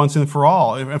once and for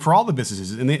all the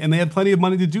businesses. And they had plenty of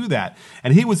money to do that.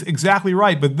 And he was exactly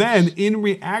right. But then in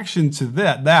reaction to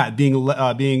that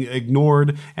being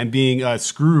ignored and being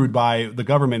screwed by the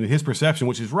government in his perception,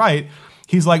 which is right,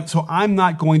 he's like, so I'm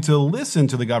not going to listen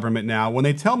to the government now when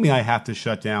they tell me I have to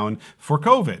shut down for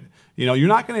COVID. You're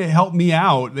not going to help me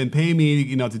out and pay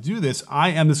me, to do this. I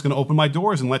am just going to open my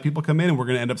doors and let people come in, and we're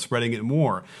going to end up spreading it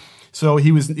more. So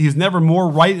he's never more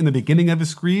right in the beginning of his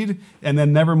screed and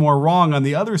then never more wrong on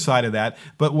the other side of that.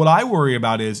 But what I worry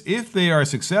about is if they are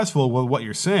successful with what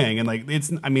you're saying, and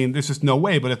there's just no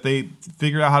way, but if they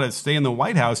figure out how to stay in the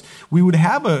White House, we would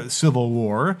have a civil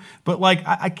war. But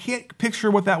I can't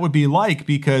picture what that would be like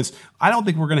because I don't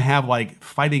think we're going to have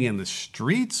fighting in the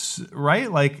streets, right?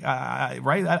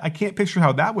 Right? I can't picture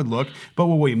how that would look. But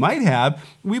what we might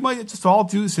just all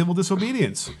do civil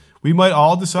disobedience. We might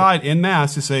all decide en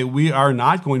masse to say we are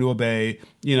not going to obey,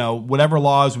 whatever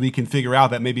laws we can figure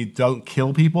out that maybe don't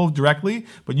kill people directly,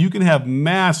 but you can have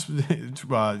mass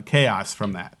chaos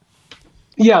from that.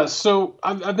 Yeah, so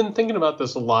I've been thinking about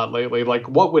this a lot lately. Like,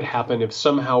 what would happen if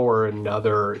somehow or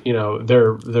another,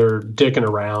 they're dicking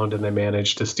around and they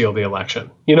manage to steal the election?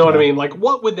 You know what I mean? Like,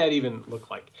 what would that even look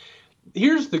like?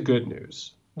 Here's the good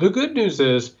news. The good news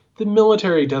is the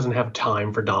military doesn't have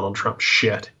time for Donald Trump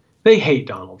shit. They hate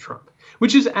Donald Trump.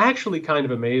 which is actually kind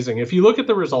of amazing. If you look at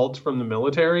the results from the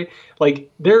military,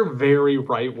 like they're very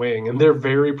right wing and they're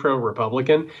very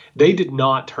pro-Republican. They did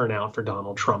not turn out for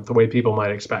Donald Trump the way people might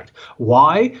expect.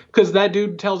 Why? Because that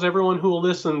dude tells everyone who will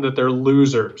listen that they're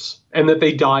losers and that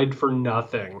they died for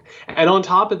nothing. And on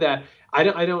top of that, I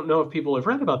don't know if people have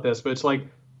read about this, but it's like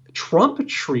Trump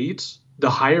treats the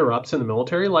higher ups in the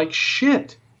military like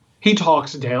shit. He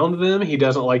talks down to them. He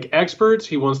doesn't like experts.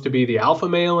 He wants to be the alpha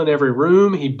male in every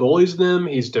room. He bullies them.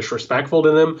 He's disrespectful to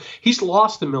them. He's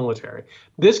lost the military.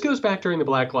 This goes back during the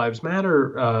Black Lives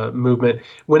Matter movement,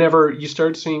 whenever you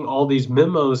start seeing all these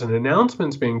memos and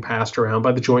announcements being passed around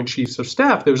by the Joint Chiefs of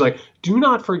Staff. There was like, do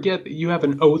not forget that you have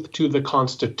an oath to the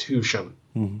Constitution.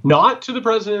 Mm-hmm. Not to the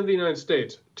President of the United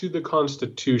States, to the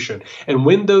Constitution. And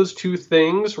when those two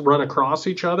things run across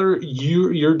each other,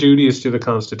 your duty is to the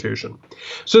Constitution.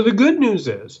 So the good news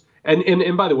is,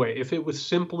 and by the way, if it was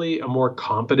simply a more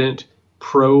competent,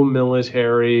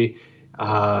 pro-military,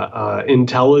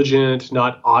 intelligent,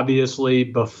 not obviously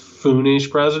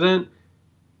buffoonish president,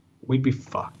 we'd be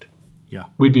fucked. Yeah.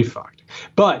 We'd be fucked.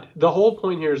 But the whole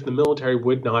point here is the military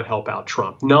would not help out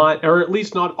Trump, not, or at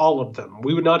least not all of them.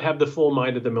 We would not have the full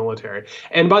might of the military.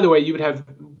 And by the way, you would have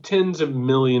tens of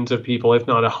millions of people, if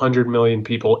not 100 million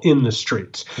people in the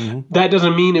streets. Mm-hmm. That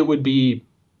doesn't mean it would be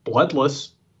bloodless.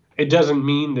 It doesn't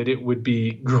mean that it would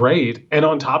be great. And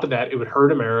on top of that, it would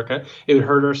hurt America. It would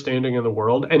hurt our standing in the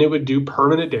world, and it would do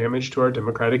permanent damage to our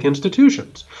democratic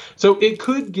institutions. So it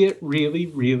could get really,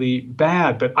 really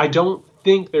bad. But I don't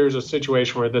think there's a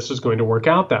situation where this is going to work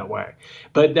out that way.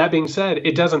 But that being said,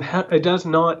 it does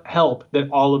not help that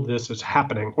all of this is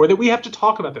happening, or that we have to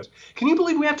talk about this. Can you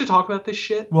believe we have to talk about this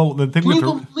shit? Well, the thing Can you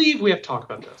believe we have to talk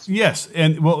about this? Yes,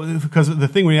 and well, because the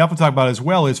thing we have to talk about as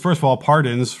well is, first of all,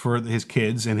 pardons for his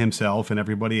kids and himself and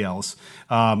everybody else,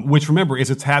 which, remember, is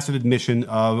a tacit admission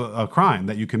of a crime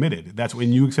that you committed. That's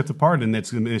when you accept a pardon,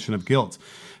 that's an admission of guilt.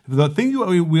 The thing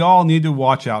we all need to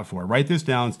watch out for, write this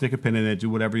down, stick a pin in it, do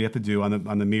whatever you have to do on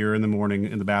the mirror in the morning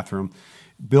in the bathroom.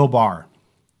 Bill Barr.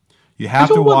 You have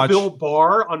to watch Bill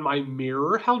Barr on my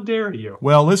mirror. How dare you?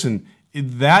 Well, listen,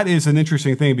 that is an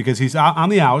interesting thing because he's out on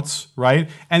the outs, right?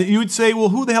 And you would say, well,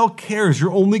 who the hell cares?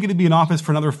 You're only going to be in office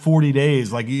for another 40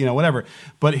 days, like, whatever.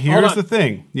 But here's the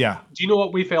thing. Yeah. Do you know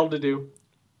what we failed to do?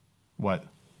 What?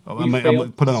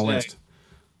 I'm put on a list.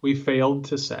 We failed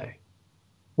to say,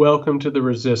 welcome to the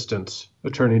resistance,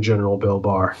 Attorney General Bill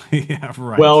Barr. Yeah,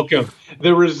 right. Welcome.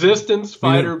 The resistance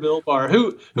fighter, Bill Barr,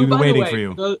 who we've been waiting for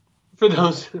you. For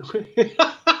those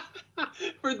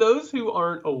who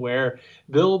aren't aware,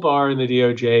 Bill Barr and the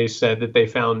DOJ said that they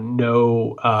found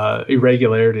no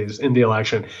irregularities in the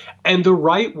election. And the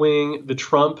right wing, the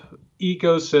Trump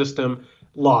ecosystem,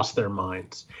 lost their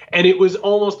minds. And it was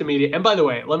almost immediate. And by the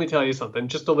way, let me tell you something,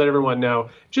 just to let everyone know,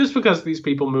 just because these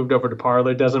people moved over to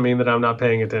Parler doesn't mean that I'm not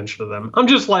paying attention to them. I'm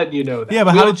just letting you know that. Yeah,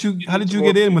 but how did you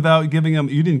get in without giving them,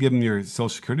 you didn't give them your social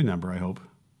security number, I hope.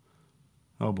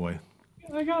 Oh boy.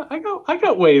 I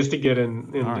got ways to get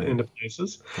into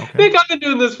places. Okay. Nick, I've been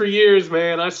doing this for years,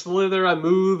 man. I slither, I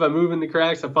move in the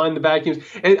cracks, I find the vacuums,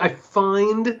 and I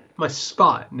find my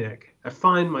spot, Nick. I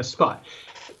find my spot.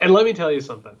 And let me tell you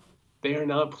something. They are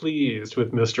not pleased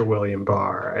with Mr. William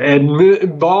Barr.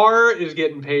 And Barr is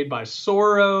getting paid by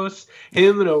Soros.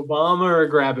 Him and Obama are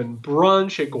grabbing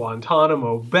brunch at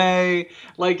Guantanamo Bay.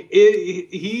 Like,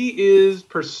 he is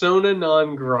persona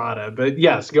non grata. But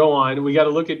yes, go on. We got to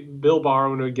look at Bill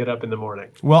Barr when we get up in the morning.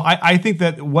 Well, I think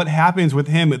that what happens with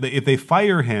him, if they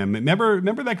fire him,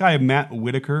 remember that guy, Matt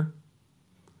Whitaker?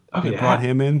 Oh, yeah. Brought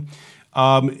him in?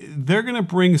 They're going to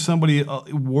bring somebody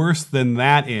worse than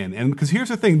that in. And because here's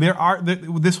the thing,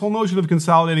 this whole notion of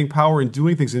consolidating power and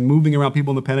doing things and moving around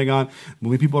people in the Pentagon,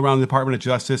 moving people around the Department of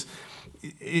Justice,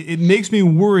 it makes me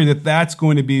worry that that's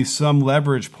going to be some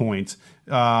leverage point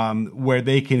where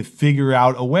they can figure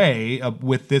out a way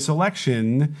with this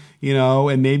election,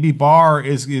 and maybe Barr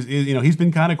is he's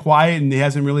been kind of quiet and he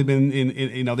hasn't really been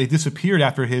in they disappeared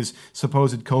after his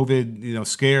supposed COVID,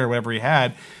 scare, whatever he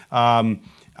had.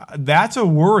 That's a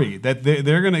worry that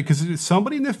they're going to, because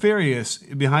somebody nefarious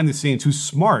behind the scenes who's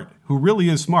smart, who really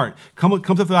is smart, comes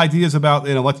up with ideas about,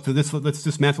 let's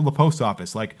dismantle the post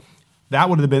office. Like, that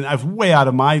would have been way out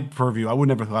of my purview. I would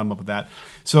never have come up with that.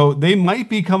 So they might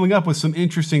be coming up with some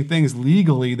interesting things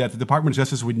legally that the Department of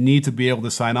Justice would need to be able to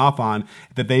sign off on,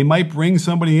 that they might bring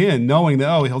somebody in knowing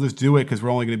that, he'll just do it because we're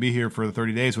only going to be here for the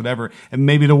 30 days, whatever, and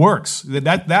maybe it works.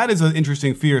 That is an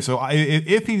interesting fear. So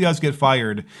if he does get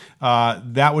fired,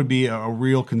 that would be a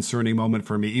real concerning moment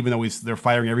for me, even though they're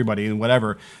firing everybody and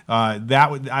whatever.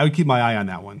 I would keep my eye on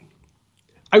that one.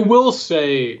 I will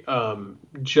say,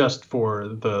 just for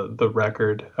the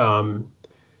record,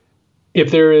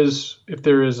 If there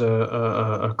is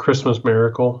a Christmas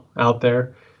miracle out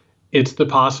there, it's the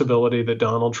possibility that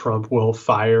Donald Trump will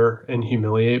fire and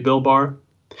humiliate Bill Barr,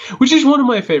 which is one of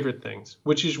my favorite things,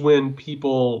 which is when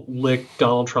people lick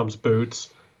Donald Trump's boots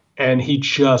and he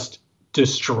just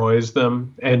destroys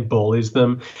them and bullies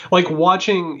them. Like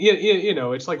watching,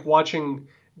 it's like watching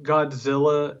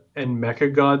Godzilla and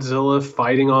Mechagodzilla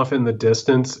fighting off in the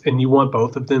distance, and you want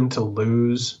both of them to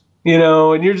lose,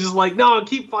 and you're just like, no,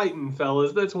 keep fighting,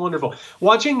 fellas. That's wonderful.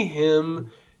 Watching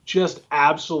him just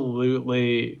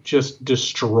absolutely just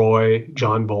destroy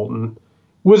John Bolton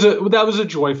was a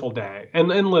joyful day.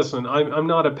 And listen, I'm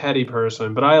not a petty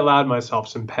person, but I allowed myself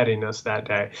some pettiness that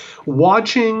day.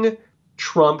 Watching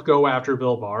Trump go after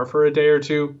Bill Barr for a day or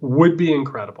two would be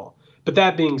incredible. But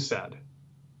that being said,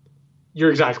 you're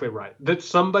exactly right. That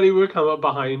somebody would come up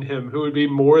behind him who would be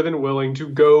more than willing to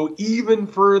go even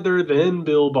further than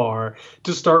Bill Barr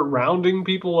to start rounding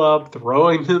people up,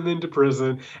 throwing them into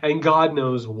prison, and God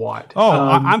knows what. Oh,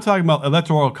 I'm talking about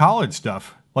electoral college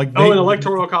stuff. And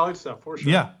electoral college stuff, for sure.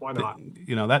 Yeah. Why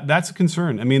not? That's a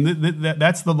concern. I mean,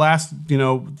 that's the last,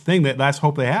 thing, that last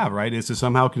hope they have, right, is to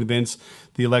somehow convince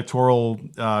the electoral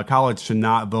college to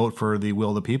not vote for the will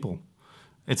of the people.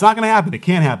 It's not going to happen. It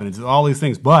can't happen. It's all these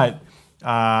things. But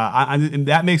and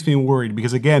that makes me worried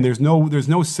because, again, there's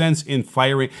no sense in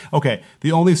firing. Okay,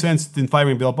 the only sense in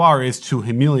firing Bill Barr is to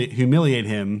humiliate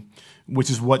him,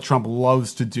 which is what Trump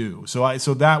loves to do.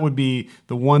 So that would be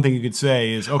the one thing you could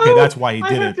say is, okay, that's why he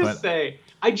did it.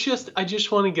 I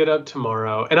just want to get up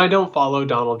tomorrow, and I don't follow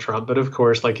Donald Trump, but of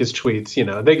course, like his tweets,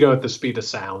 they go at the speed of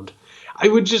sound. I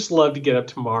would just love to get up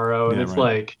tomorrow, and it's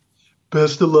like,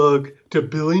 best of luck to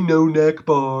Billy No Neck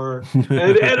Barr. And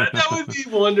that would be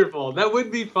wonderful. That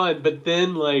would be fun. But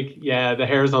then, the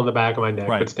hairs on the back of my neck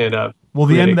would stand up. Well,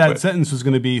 the end of that sentence was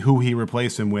going to be who he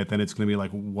replaced him with, and it's going to be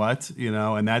like, what?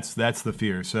 And that's the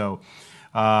fear. So,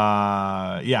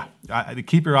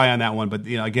 keep your eye on that one. But,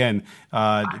 again,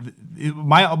 by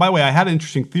the way, I had an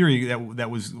interesting theory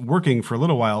that was working for a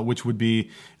little while, which would be,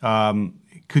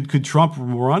 could Trump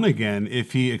run again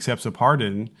if he accepts a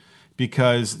pardon?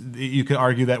 Because you could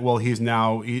argue that, well, he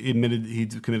admitted he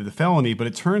committed the felony. But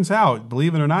it turns out,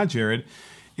 believe it or not, Jared,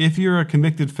 if you're a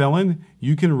convicted felon,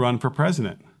 you can run for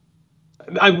president.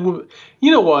 You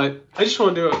know what? I just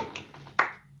want to do it.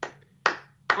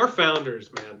 Our founders,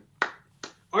 man.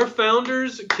 Our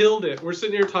founders killed it. We're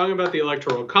sitting here talking about the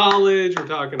Electoral College. We're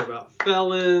talking about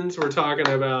felons. We're talking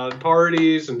about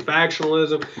parties and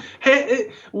factionalism.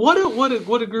 Hey, what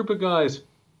a group of guys.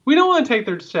 We don't want to take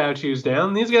their statues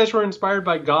down. These guys were inspired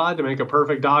by God to make a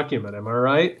perfect document. Am I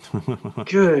right?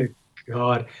 Good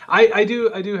God. I do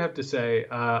have to say,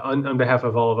 on behalf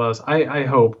of all of us, I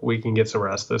hope we can get some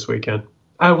rest this weekend.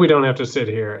 We don't have to sit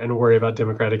here and worry about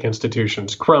democratic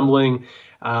institutions crumbling,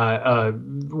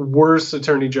 worse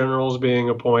attorney generals being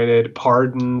appointed,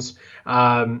 pardons.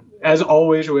 As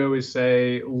always, we always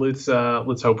say, let's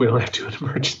hope we don't have to do an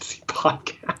emergency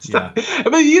podcast. Yeah.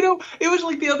 But it was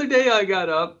like the other day I got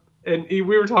up and we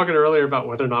were talking earlier about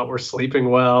whether or not we're sleeping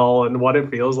well and what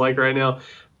it feels like right now.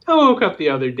 I woke up the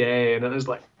other day and I was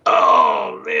like,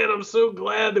 oh man, I'm so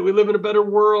glad that we live in a better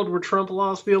world where Trump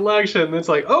lost the election. And it's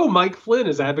like, oh, Mike Flynn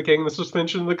is advocating the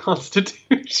suspension of the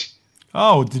Constitution.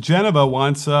 Oh, DeGeneva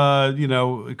wants,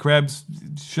 Krebs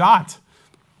shot,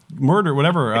 murder,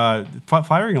 whatever,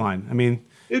 firing line. I mean,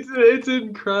 it's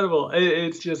incredible.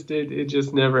 It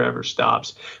just never ever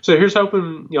stops. So here's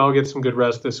hoping y'all get some good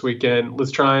rest this weekend.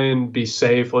 Let's try and be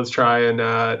safe. Let's try and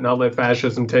not let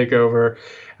fascism take over.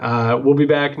 We'll be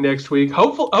back next week.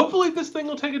 Hopefully this thing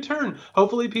will take a turn.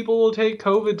 Hopefully people will take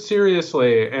COVID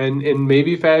seriously and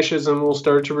maybe fascism will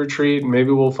start to retreat and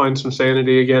maybe we'll find some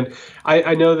sanity again.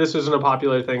 I know this isn't a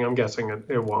popular thing. I'm guessing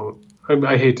it won't.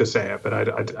 I hate to say it, but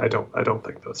I don't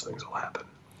think those things will happen.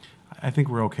 I think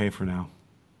we're okay for now.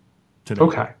 Today.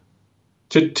 Okay.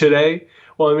 Today?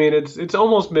 Well, I mean, it's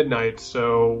almost midnight,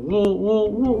 so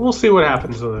we'll see what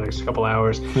happens in the next couple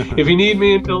hours. If you need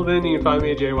me until then, you can find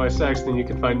me at JY Sexton. You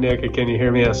can find Nick at Can You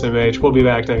Hear Me SMH. We'll be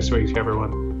back next week,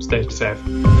 everyone. Stay safe.